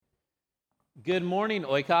Good morning,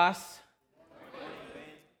 Oikos.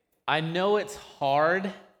 I know it's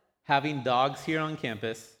hard having dogs here on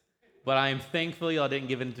campus, but I am thankful y'all didn't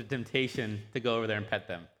give in to temptation to go over there and pet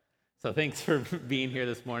them. So thanks for being here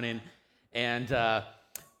this morning. And uh,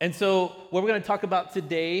 and so what we're going to talk about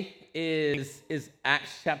today is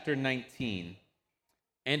Acts chapter 19.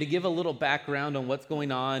 And to give a little background on what's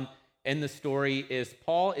going on in the story is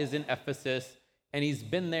Paul is in Ephesus, and he's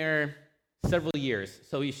been there several years.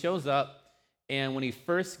 So he shows up, and when he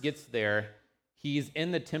first gets there, he's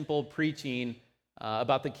in the temple preaching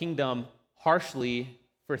about the kingdom harshly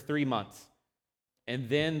for 3 months. And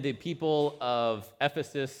then the people of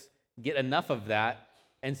Ephesus get enough of that.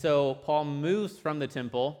 And so Paul moves from the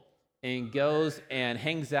temple and goes and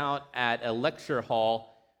hangs out at a lecture hall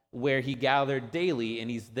where he gathered daily, and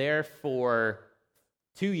he's there for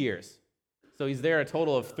 2 years. So he's there a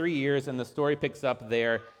total of 3 years, and the story picks up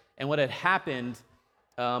there. And what had happened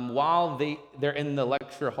while they're in the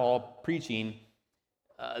lecture hall preaching,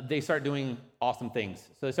 they start doing awesome things.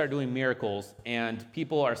 So they start doing miracles, and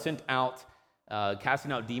people are sent out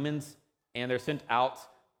casting out demons, and they're sent out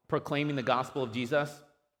proclaiming the gospel of Jesus,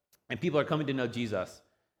 and people are coming to know Jesus.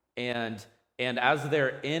 And as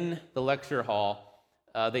they're in the lecture hall,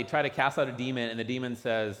 they try to cast out a demon, and the demon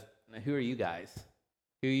says, "Who are you guys?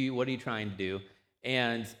 What are you trying to do?"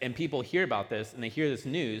 And people hear about this, and they hear this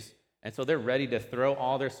news, and so they're ready to throw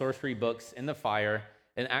all their sorcery books in the fire.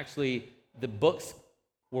 And actually, the books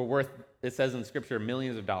were worth, it says in Scripture,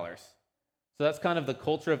 millions of dollars. So that's kind of the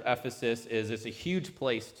culture of Ephesus. It's a huge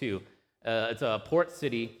place too. It's a port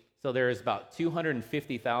city, so there's about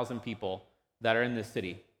 250,000 people that are in this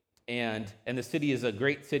city, and the city is a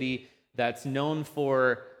great city that's known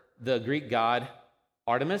for the Greek god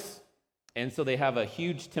Artemis, and so they have a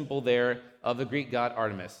huge temple there of the Greek god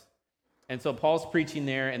Artemis. And so Paul's preaching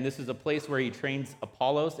there, and this is a place where he trains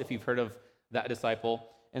Apollos, if you've heard of that disciple.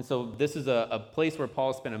 And so this is a place where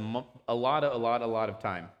Paul spent a lot of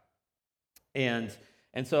time. And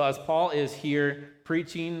so as Paul is here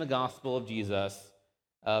preaching the gospel of Jesus,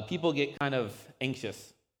 people get kind of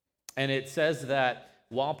anxious. And it says that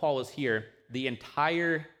while Paul was here, the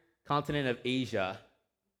entire continent of Asia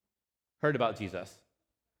heard about Jesus,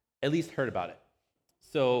 at least heard about it.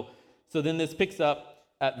 So then this picks up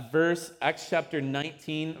at Acts chapter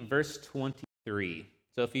 19, verse 23.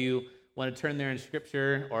 So if you want to turn there in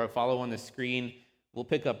Scripture or follow on the screen, we'll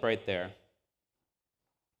pick up right there.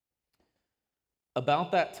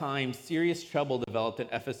 About that time, serious trouble developed in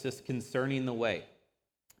Ephesus concerning the way.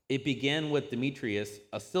 It began with Demetrius,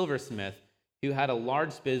 a silversmith, who had a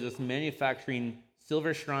large business manufacturing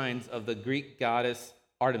silver shrines of the Greek goddess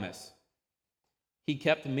Artemis. He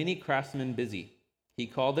kept many craftsmen busy. He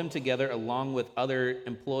called them together along with other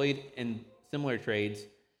employed in similar trades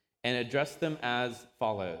and addressed them as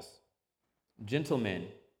follows: "Gentlemen,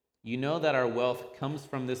 you know that our wealth comes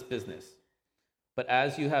from this business. But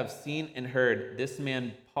as you have seen and heard, this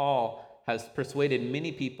man Paul has persuaded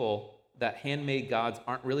many people that handmade gods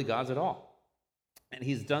aren't really gods at all. And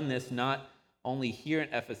he's done this not only here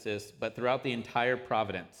in Ephesus, but throughout the entire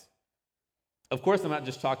province. Of course, I'm not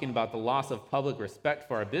just talking about the loss of public respect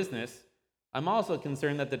for our business. I'm also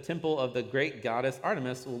concerned that the temple of the great goddess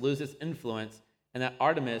Artemis will lose its influence, and that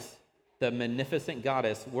Artemis, the magnificent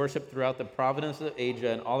goddess worshipped throughout the province of Asia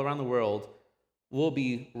and all around the world, will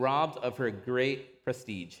be robbed of her great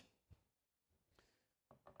prestige."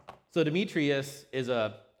 So Demetrius he's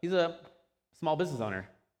a small business owner,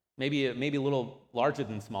 maybe a little larger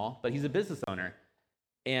than small, but he's a business owner.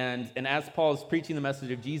 And as Paul is preaching the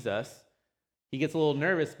message of Jesus, he gets a little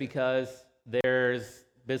nervous because there's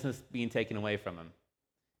business being taken away from him.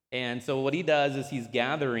 And so what he does is he's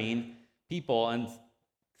gathering people and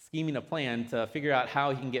scheming a plan to figure out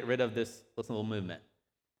how he can get rid of this little movement,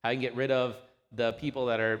 how he can get rid of the people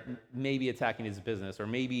that are maybe attacking his business, or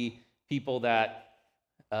maybe people that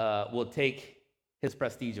will take his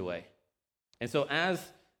prestige away. And so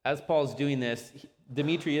as Paul's doing this,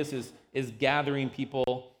 Demetrius is gathering people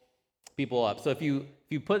up. So if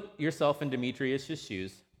you put yourself in Demetrius'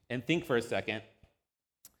 shoes and think for a second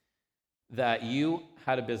that you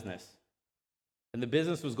had a business, and the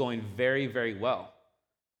business was going very, very well.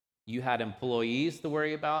 You had employees to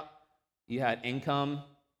worry about. You had income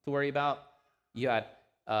to worry about. You had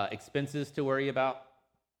expenses to worry about.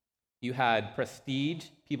 You had prestige.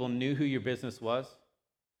 People knew who your business was.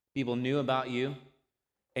 People knew about you.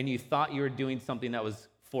 And you thought you were doing something that was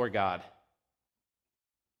for God.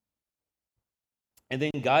 And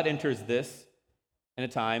then God enters this in a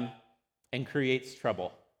time and creates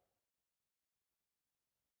trouble.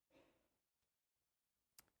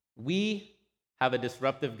 We have a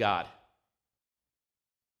disruptive God.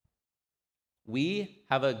 We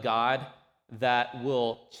have a God that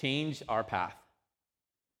will change our path,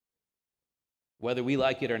 whether we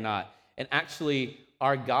like it or not. And actually,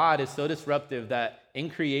 our God is so disruptive that in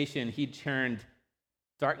creation, he turned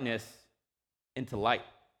darkness into light,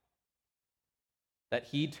 that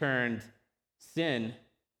he turned sin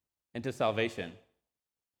into salvation,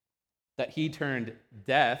 that he turned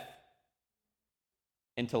death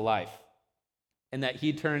into life, and that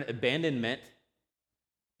he turned abandonment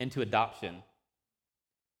into adoption,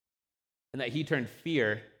 and that he turned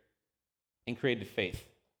fear and created faith.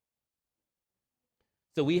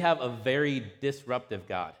 So we have a very disruptive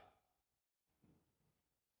God.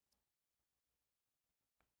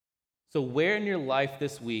 So where in your life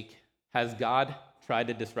this week has God tried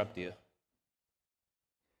to disrupt you?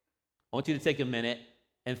 I want you to take a minute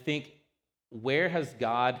and think, where has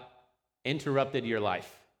God interrupted your life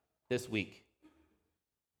this week?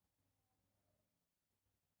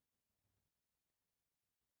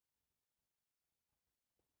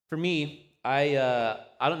 For me, I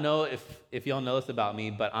don't know if y'all know this about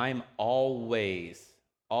me, but I'm always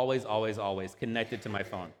connected to my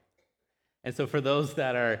phone. And so for those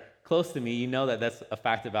that are close to me, you know that that's a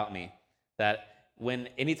fact about me. That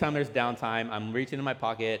anytime there's downtime, I'm reaching in my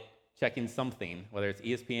pocket, checking something, whether it's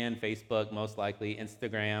ESPN, Facebook, most likely,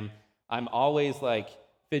 Instagram. I'm always like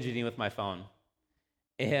fidgeting with my phone.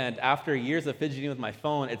 And after years of fidgeting with my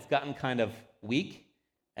phone, it's gotten kind of weak,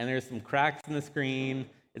 and there's some cracks in the screen.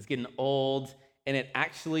 It's getting old, and it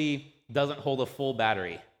actually doesn't hold a full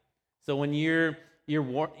battery. So when you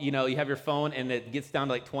have your phone and it gets down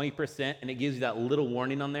to like 20% and it gives you that little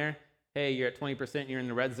warning on there, hey, you're at 20%, you're in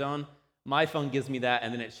the red zone. My phone gives me that,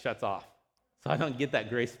 and then it shuts off. So I don't get that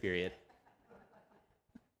grace period.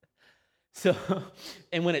 So,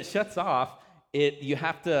 and when it shuts off, you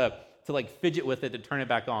have to like fidget with it to turn it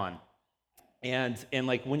back on. And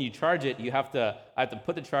like when you charge it, I have to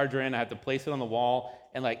put the charger in, I have to place it on the wall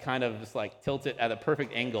and like kind of just like tilt it at a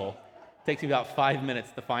perfect angle. It takes me about 5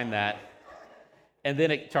 minutes to find that. And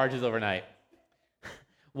then it charges overnight.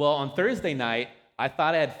 Well, on Thursday night, I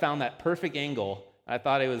thought I had found that perfect angle. I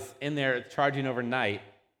thought it was in there charging overnight.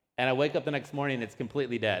 And I wake up the next morning and it's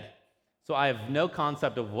completely dead. So I have no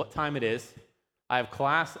concept of what time it is. I have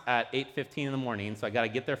class at 8:15 in the morning, so I got to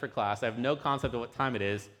get there for class. I have no concept of what time it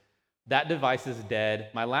is. That device is dead.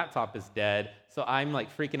 My laptop is dead. So I'm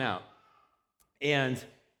like freaking out. And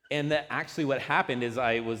that actually what happened is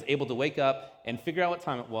I was able to wake up and figure out what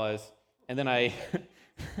time it was. And then I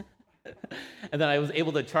was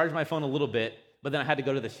able to charge my phone a little bit, but then I had to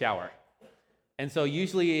go to the shower. And so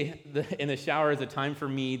usually in the shower is a time for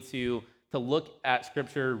me to look at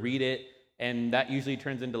scripture, read it, and that usually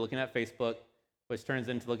turns into looking at Facebook, which turns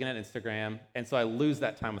into looking at Instagram. And so I lose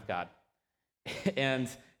that time with God. And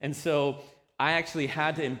so I actually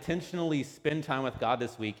had to intentionally spend time with God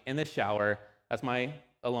this week in the shower. That's my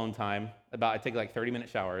alone time. I take like 30-minute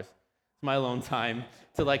showers. It's my alone time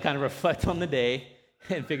to like kind of reflect on the day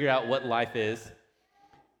and figure out what life is.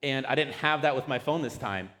 And I didn't have that with my phone this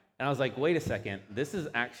time. And I was like, wait a second, this is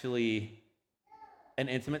actually an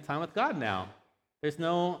intimate time with God now. There's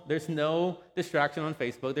no distraction on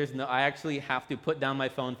Facebook. I actually have to put down my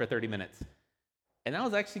phone for 30 minutes. And that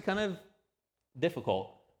was actually kind of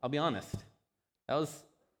difficult, I'll be honest. That was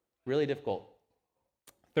really difficult.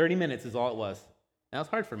 30 minutes is all it was. And that was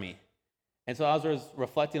hard for me. And so I was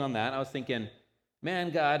reflecting on that. I was thinking,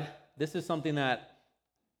 man, God, this is something that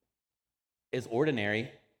is ordinary.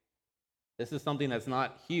 This is something that's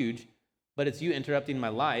not huge, but it's you interrupting my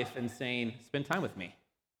life and saying, spend time with me.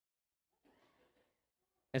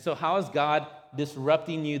 And so how is God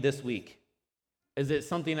disrupting you this week? Is it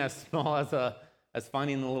something as small as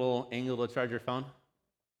finding the little angle to charge your phone?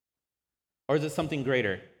 Or is it something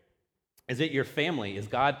greater? Is it your family? Is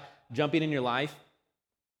God jumping in your life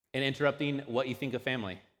and interrupting what you think of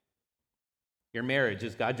family? Your marriage,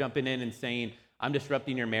 is God jumping in and saying, I'm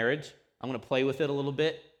disrupting your marriage. I'm going to play with it a little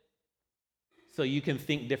bit so you can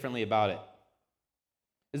think differently about it.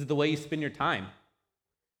 Is it the way you spend your time?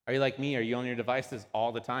 Are you like me? Are you on your devices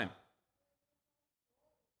all the time?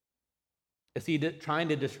 Is he trying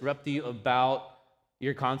to disrupt you about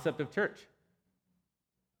your concept of church?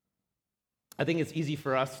 I think it's easy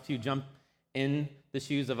for us to jump in the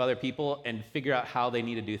shoes of other people and figure out how they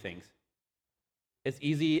need to do things. It's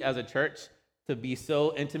easy as a church to be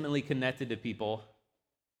so intimately connected to people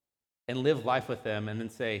and live life with them and then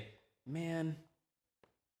say, man,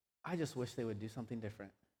 I just wish they would do something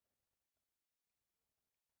different.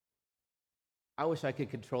 I wish I could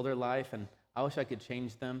control their life, and I wish I could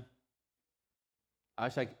change them.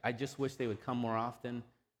 I just wish they would come more often.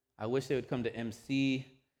 I wish they would come to MC.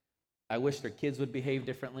 I wish their kids would behave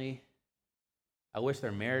differently. I wish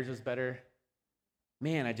their marriage was better.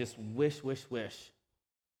 Man, I just wish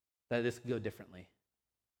that this could go differently.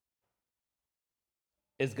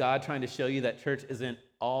 Is God trying to show you that church isn't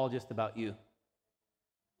all just about you?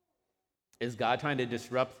 Is God trying to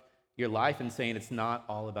disrupt your life and saying it's not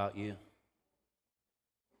all about you?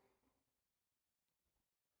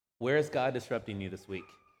 Where is God disrupting you this week?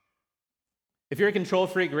 If you're a control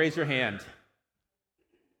freak, raise your hand.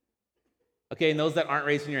 Okay, and those that aren't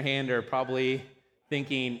raising your hand are probably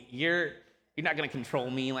thinking, you're not going to control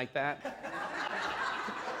me like that.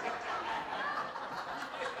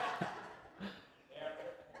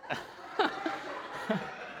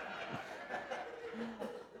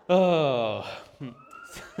 Oh.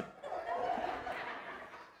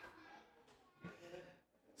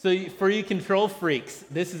 So for you control freaks,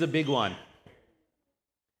 this is a big one.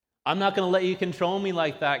 I'm not going to let you control me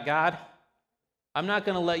like that, God. I'm not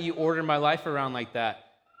going to let you order my life around like that.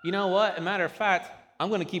 You know what? As a matter of fact, I'm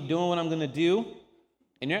going to keep doing what I'm going to do,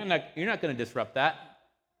 and you're not going to disrupt that.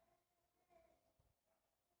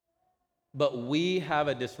 But we have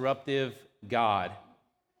a disruptive God.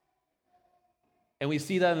 And we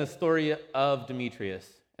see that in the story of Demetrius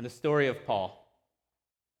and the story of Paul.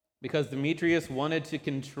 Because Demetrius wanted to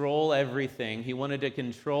control everything. He wanted to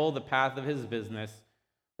control the path of his business,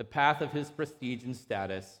 the path of his prestige and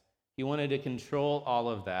status. He wanted to control all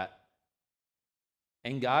of that.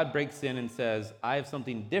 And God breaks in and says, I have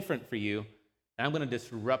something different for you, and I'm going to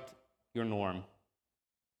disrupt your norm.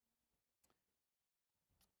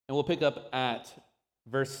 And we'll pick up at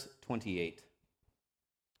verse 28.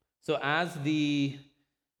 So as the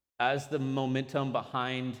momentum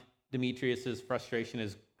behind Demetrius' frustration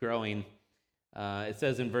is growing, it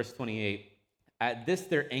says in verse 28, at this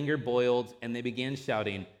their anger boiled, and they began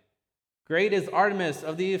shouting, great is Artemis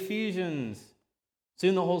of the Ephesians.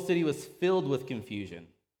 Soon the whole city was filled with confusion.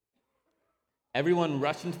 Everyone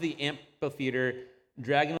rushed into the amphitheater,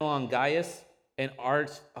 dragging along Gaius and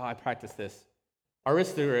Aristarchus,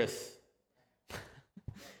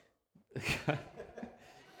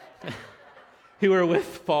 who were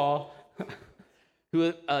with Paul, who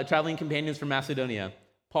were traveling companions from Macedonia.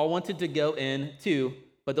 Paul wanted to go in too,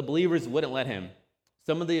 but the believers wouldn't let him.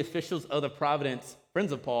 Some of the officials of the Providence,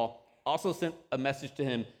 friends of Paul, also sent a message to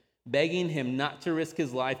him, begging him not to risk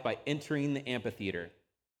his life by entering the amphitheater.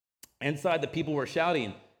 Inside, the people were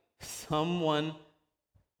shouting, some one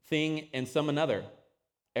thing and some another.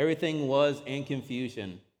 Everything was in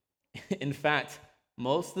confusion. In fact,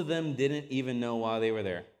 most of them didn't even know why they were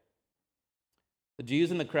there. The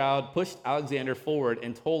Jews in the crowd pushed Alexander forward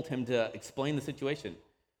and told him to explain the situation.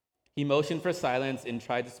 He motioned for silence and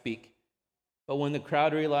tried to speak. But when the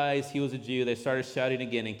crowd realized he was a Jew, they started shouting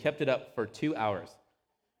again and kept it up for 2 hours.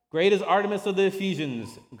 Great is Artemis of the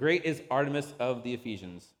Ephesians. Great is Artemis of the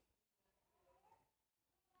Ephesians.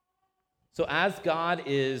 So as God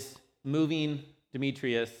is moving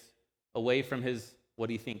Demetrius away from what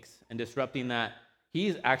he thinks and disrupting that,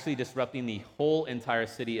 he's actually disrupting the whole entire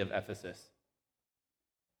city of Ephesus.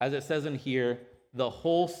 As it says in here, the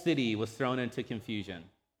whole city was thrown into confusion.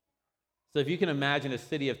 So if you can imagine a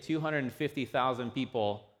city of 250,000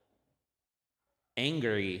 people,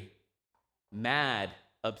 angry, mad,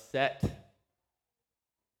 upset,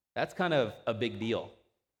 that's kind of a big deal.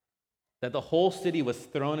 That the whole city was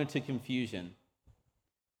thrown into confusion.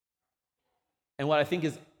 And what I think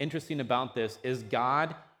is interesting about this is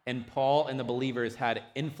God and Paul and the believers had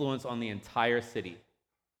influence on the entire city.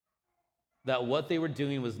 That what they were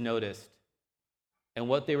doing was noticed, and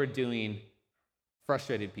what they were doing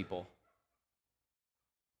frustrated people.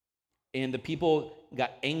 And the people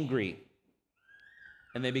got angry,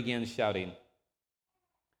 and they began shouting.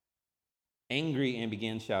 Angry and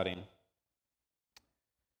began shouting.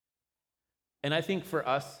 And I think for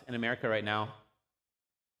us in America right now,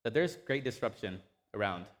 that there's great disruption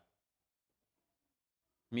around.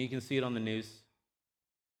 I mean, you can see it on the news.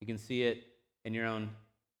 You can see it in your own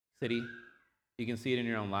city. You can see it in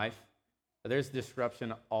your own life. But there's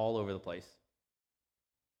disruption all over the place.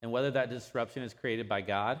 And whether that disruption is created by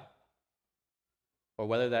God, or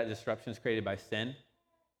whether that disruption is created by sin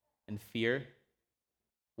and fear,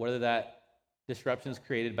 whether that disruption is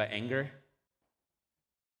created by anger,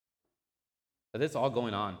 but it's all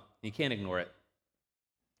going on. You can't ignore it.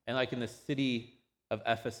 And like in the city of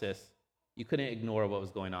Ephesus, you couldn't ignore what was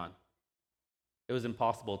going on. It was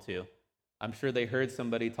impossible to. I'm sure they heard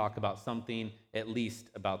somebody talk about something, at least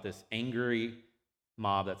about this angry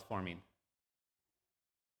mob that's forming.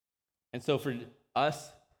 And so for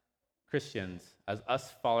us Christians, as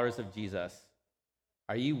us followers of Jesus,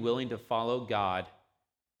 are you willing to follow God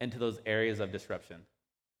into those areas of disruption?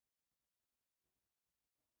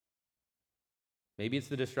 Maybe it's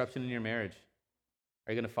the disruption in your marriage.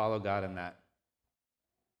 Are you going to follow God in that?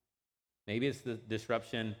 Maybe it's the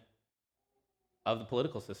disruption of the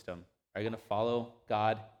political system. Are you going to follow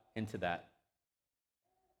God into that?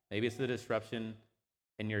 Maybe it's the disruption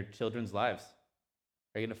in your children's lives.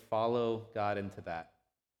 Are you going to follow God into that?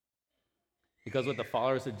 Because what the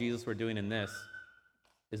followers of Jesus were doing in this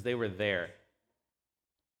is they were there.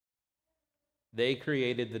 They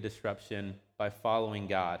created the disruption by following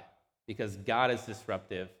God. Because God is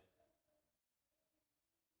disruptive,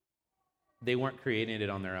 they weren't creating it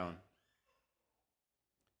on their own.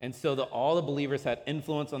 And so all the believers had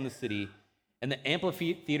influence on the city. And the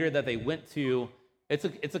amphitheater that they went to,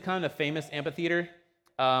 it's a kind of famous amphitheater.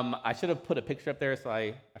 I should have put a picture up there, so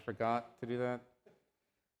I forgot to do that.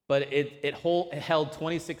 But it held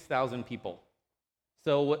 26,000 people.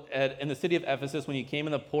 So in the city of Ephesus, when you came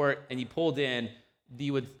in the port and you pulled in,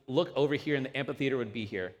 you would look over here and the amphitheater would be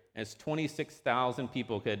here. And it's 26,000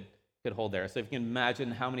 people could hold there. So if you can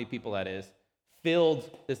imagine how many people that is, filled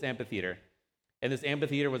this amphitheater. And this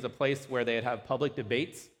amphitheater was a place where they would have public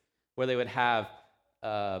debates, where they would have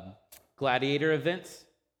gladiator events.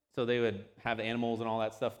 So they would have animals and all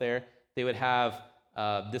that stuff there. They would have,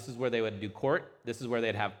 this is where they would do court. This is where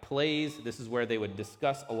they'd have plays. This is where they would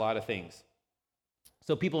discuss a lot of things.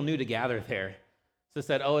 So people knew to gather there. So they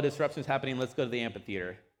said, a disruption's happening, let's go to the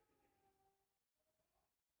amphitheater.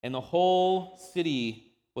 And the whole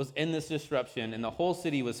city was in this disruption, and the whole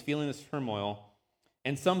city was feeling this turmoil.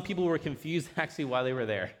 And some people were confused actually why they were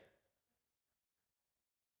there.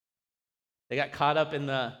 They got caught up in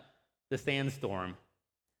the sandstorm.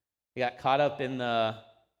 They got caught up in the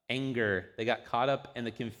anger. They got caught up in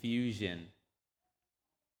the confusion.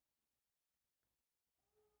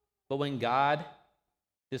 But when God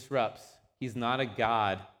disrupts, he's not a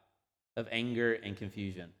God of anger and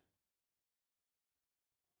confusion.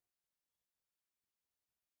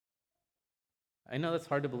 I know that's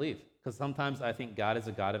hard to believe, because sometimes I think God is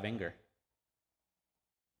a God of anger.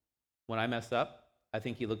 When I mess up, I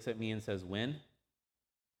think he looks at me and says, "When?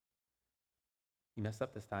 You messed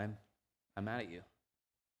up this time. I'm mad at you."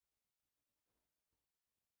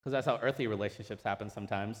 Because that's how earthly relationships happen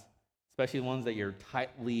sometimes, especially ones that you're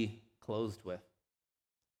tightly closed with.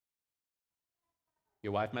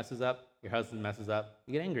 Your wife messes up, your husband messes up,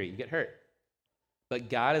 you get angry, you get hurt. But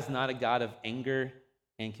God is not a God of anger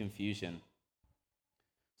and confusion.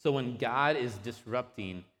 So when God is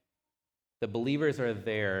disrupting, the believers are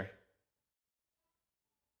there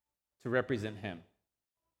to represent him.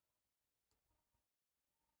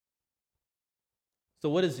 So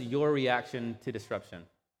what is your reaction to disruption?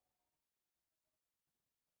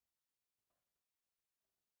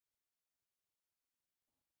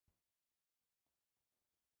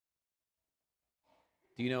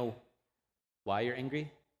 Do you know why you're angry?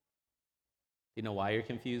 Do you know why you're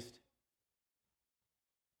confused?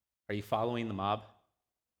 Are you following the mob?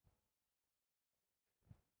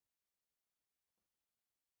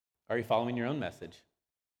 Are you following your own message?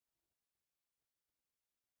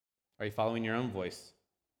 Are you following your own voice?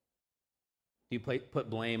 Do you put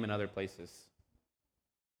blame in other places?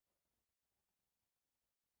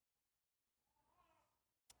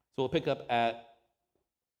 So we'll pick up at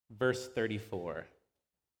verse 34.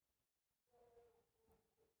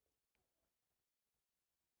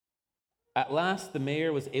 At last, the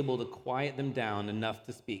mayor was able to quiet them down enough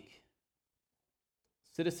to speak.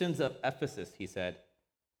 "Citizens of Ephesus," he said,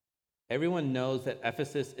 "everyone knows that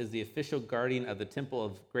Ephesus is the official guardian of the temple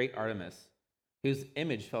of great Artemis, whose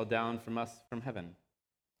image fell down from heaven.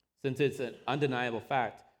 Since it's an undeniable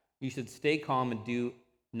fact, you should stay calm and do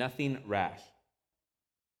nothing rash.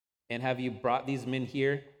 And have you brought these men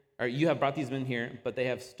here? Or you have brought these men here, but they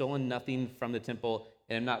have stolen nothing from the temple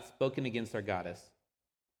and have not spoken against our goddess.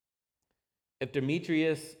 If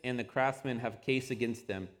Demetrius and the craftsmen have a case against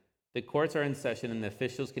them, the courts are in session and the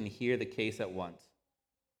officials can hear the case at once.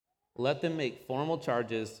 Let them make formal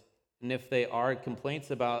charges, and if they are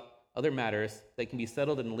complaints about other matters, they can be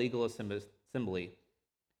settled in legal assembly.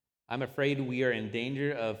 I'm afraid we are in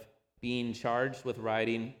danger of being charged with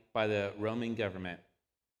rioting by the Roman government,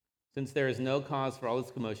 since there is no cause for all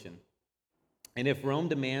this commotion. And if Rome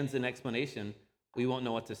demands an explanation, we won't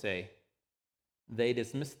know what to say." They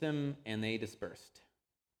dismissed them and they dispersed.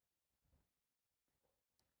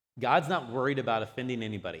 God's not worried about offending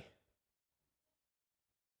anybody.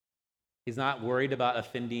 He's not worried about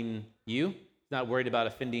offending you. He's not worried about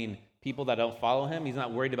offending people that don't follow him. He's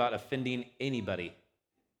not worried about offending anybody.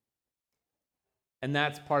 And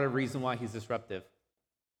that's part of the reason why he's disruptive.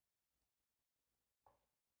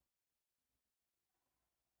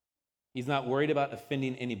 He's not worried about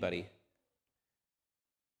offending anybody.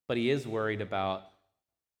 but he is worried about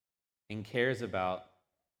and cares about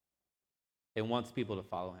and wants people to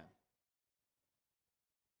follow him.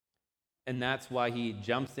 And that's why he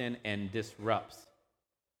jumps in and disrupts.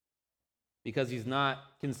 Because he's not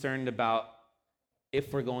concerned about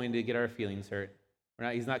if we're going to get our feelings hurt.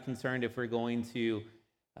 He's not concerned if we're going to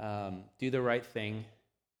do the right thing.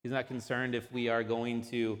 He's not concerned if we are going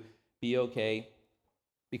to be okay,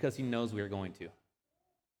 because he knows we are going to.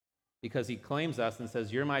 Because he claims us and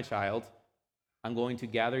says, "You're my child. I'm going to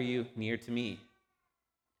gather you near to me."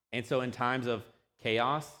 And so in times of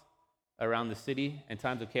chaos around the city, in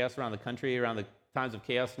times of chaos around the country, around the times of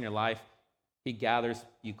chaos in your life, he gathers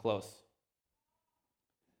you close.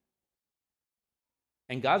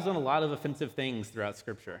 And God's done a lot of offensive things throughout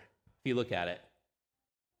Scripture, if you look at it.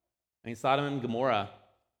 I mean, Sodom and Gomorrah,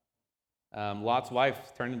 Lot's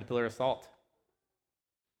wife turned into a pillar of salt.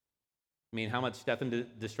 I mean, how much death and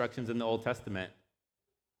destruction's in the Old Testament?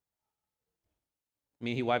 I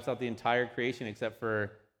mean, he wipes out the entire creation except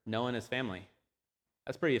for Noah and his family.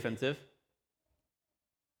 That's pretty offensive.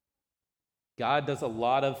 God does a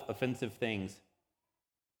lot of offensive things,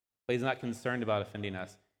 but he's not concerned about offending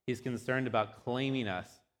us. He's concerned about claiming us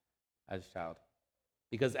as a child.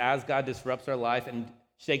 Because as God disrupts our life and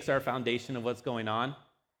shakes our foundation of what's going on,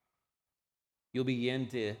 you'll begin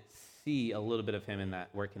to see a little bit of him in that,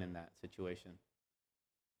 working in that situation.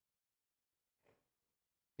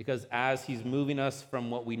 Because as he's moving us from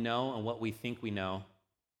what we know and what we think we know,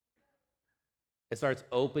 it starts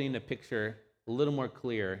opening a picture a little more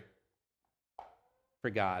clear for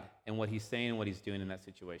God and what he's saying and what he's doing in that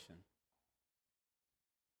situation.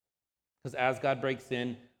 Because as God breaks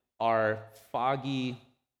in, our foggy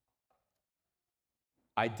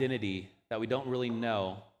identity that we don't really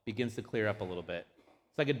know begins to clear up a little bit.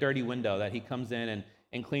 It's like a dirty window that he comes in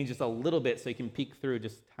and cleans just a little bit so he can peek through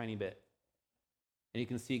just a tiny bit. And you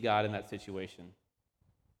can see God in that situation.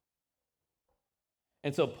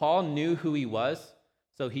 And so Paul knew who he was,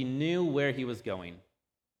 so he knew where he was going.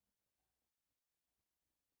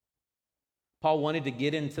 Paul wanted to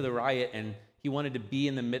get into the riot, and he wanted to be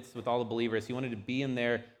in the midst with all the believers. He wanted to be in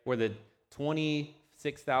there where the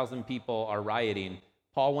 26,000 people are rioting.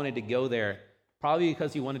 Paul wanted to go there, probably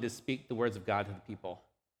because he wanted to speak the words of God to the people.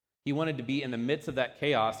 He wanted to be in the midst of that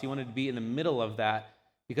chaos. He wanted to be in the middle of that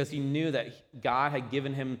because he knew that God had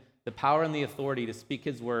given him the power and the authority to speak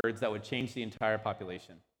his words that would change the entire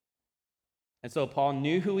population. And so Paul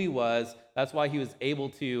knew who he was. That's why he was able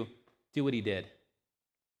to do what he did.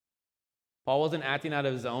 Paul wasn't acting out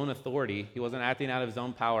of his own authority. He wasn't acting out of his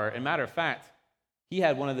own power. As a matter of fact, he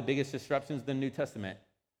had one of the biggest disruptions in the New Testament.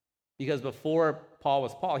 Because before Paul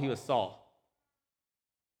was Paul, he was Saul.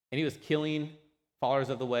 And he was killing followers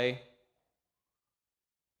of the way.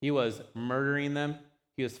 He was murdering them.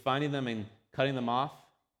 He was finding them and cutting them off.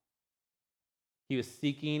 He was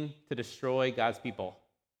seeking to destroy God's people.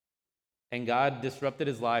 And God disrupted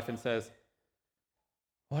his life and says,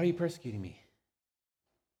 "Why are you persecuting me?"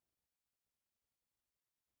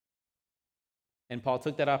 And Paul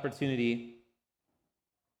took that opportunity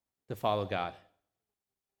to follow God.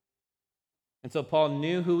 And so Paul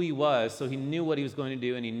knew who he was, so he knew what he was going to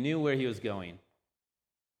do, and he knew where he was going.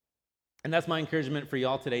 And that's my encouragement for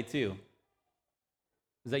y'all today too,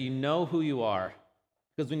 is that you know who you are.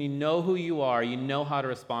 Because when you know who you are, you know how to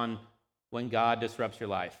respond when God disrupts your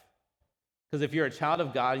life. Because if you're a child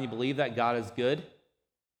of God and you believe that God is good,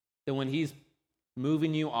 then when he's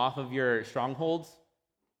moving you off of your strongholds,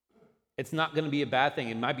 it's not going to be a bad thing.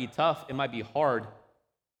 It might be tough, it might be hard,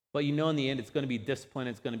 but you know in the end it's going to be discipline,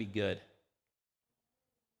 it's going to be good.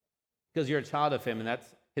 Because you're a child of him, and that's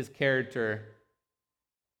his character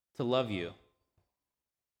to love you.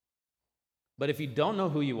 But if you don't know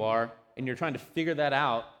who you are, and you're trying to figure that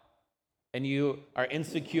out, and you are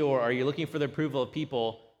insecure, or you're looking for the approval of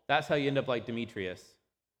people, that's how you end up like Demetrius.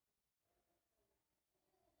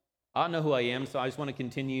 I don't know who I am, so I just want to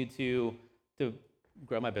continue to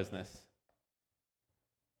grow my business.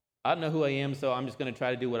 I don't know who I am, so I'm just going to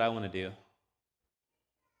try to do what I want to do.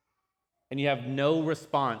 And you have no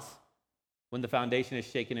response when the foundation is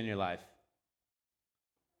shaken in your life.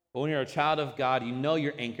 But when you're a child of God, you know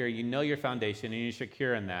your anchor, you know your foundation, and you're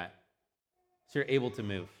secure in that. So you're able to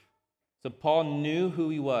move. So Paul knew who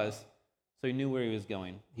he was, so he knew where he was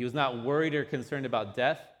going. He was not worried or concerned about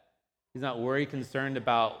death. He's not worried, concerned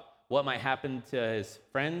about what might happen to his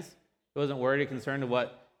friends. He wasn't worried or concerned about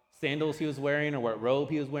what sandals he was wearing or what robe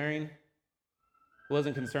he was wearing. He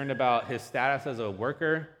wasn't concerned about his status as a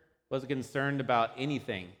worker. He wasn't concerned about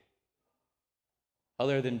anything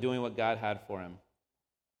other than doing what God had for him.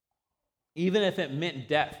 Even if it meant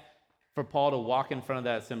death for Paul to walk in front of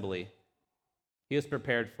that assembly, He was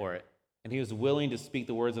prepared for it, and he was willing to speak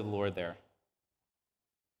the words of the Lord there.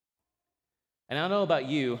 And I don't know about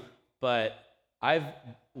you, but I've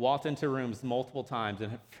walked into rooms multiple times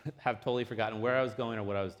and have totally forgotten where I was going or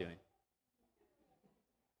what I was doing.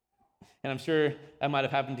 And I'm sure that might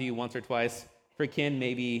have happened to you once or twice. For Ken,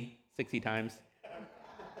 maybe 60 times.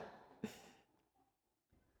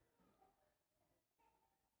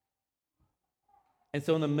 And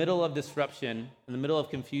so in the middle of disruption, in the middle of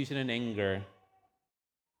confusion and anger,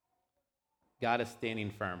 God is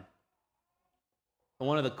standing firm. And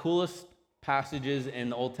one of the coolest passages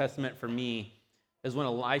in the Old Testament for me is when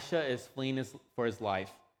Elisha is fleeing for his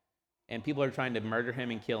life, and people are trying to murder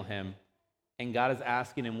him and kill him, and God is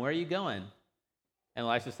asking him, "Where are you going?" And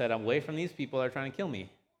Elisha said, "I'm away from these people that are trying to kill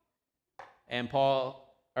me." And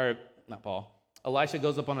Elisha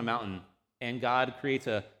goes up on a mountain, and God creates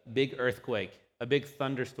a big earthquake, a big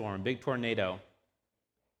thunderstorm, big tornado.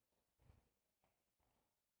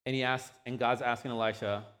 And God's asking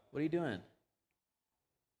Elisha, "What are you doing?"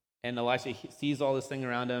 And Elisha sees all this thing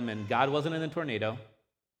around him, and God wasn't in the tornado.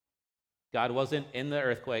 God wasn't in the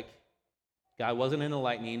earthquake. God wasn't in the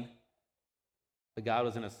lightning. But God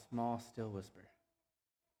was in a small, still whisper,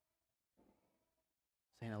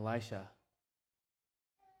 saying, "Elisha,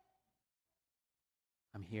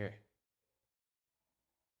 I'm here.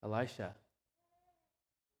 Elisha,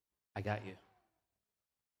 I got you.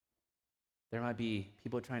 There might be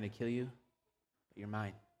people trying to kill you, but you're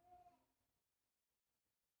mine."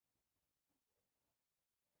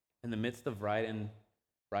 In the midst of rioting,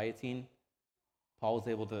 Paul was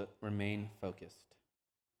able to remain focused.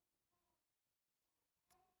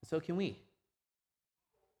 So can we.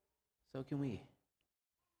 So can we.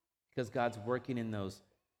 Because God's working in those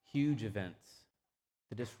huge events,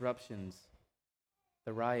 the disruptions,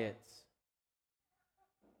 the riots.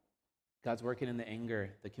 God's working in the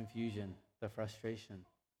anger, the confusion, the frustration.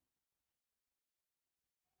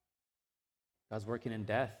 God's working in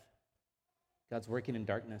death. God's working in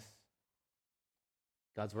darkness.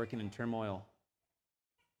 God's working in turmoil.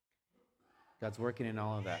 God's working in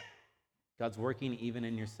all of that. God's working even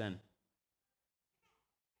in your sin.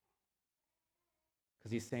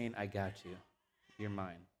 Because he's saying, "I got you. You're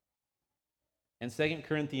mine." And 2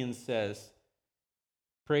 Corinthians says,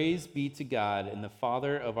 "Praise be to God and the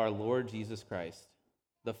Father of our Lord Jesus Christ,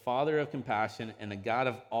 the Father of compassion and the God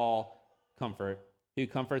of all comfort, who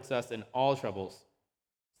comforts us in all troubles,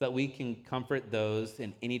 so that we can comfort those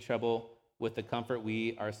in any trouble with the comfort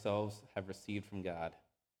we ourselves have received from God."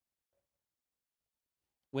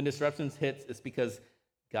 When disruptions hits, it's because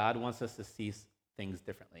God wants us to see things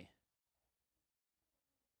differently.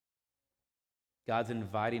 God's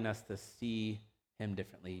inviting us to see him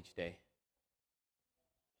differently each day.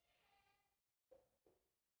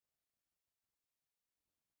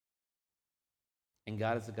 And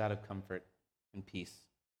God is a God of comfort and peace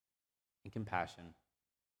and compassion.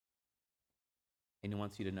 And he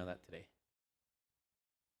wants you to know that today.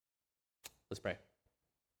 Let's pray.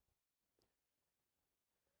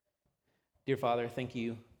 Dear Father, thank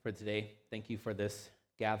you for today. Thank you for this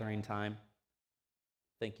gathering time.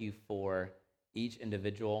 Thank you for each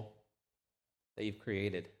individual that you've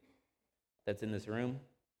created that's in this room,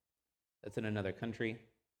 that's in another country,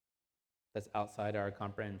 that's outside our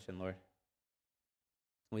comprehension, Lord.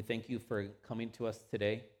 We thank you for coming to us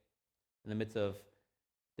today in the midst of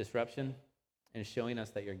disruption and showing us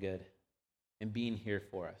that you're good and being here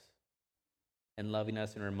for us and loving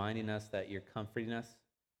us and reminding us that you're comforting us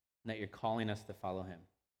and that you're calling us to follow him.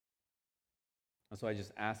 And so I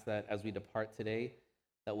just ask that as we depart today,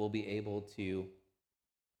 that we'll be able to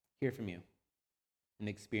hear from you and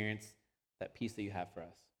experience that peace that you have for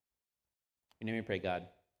us. In your name we pray, God.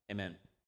 Amen.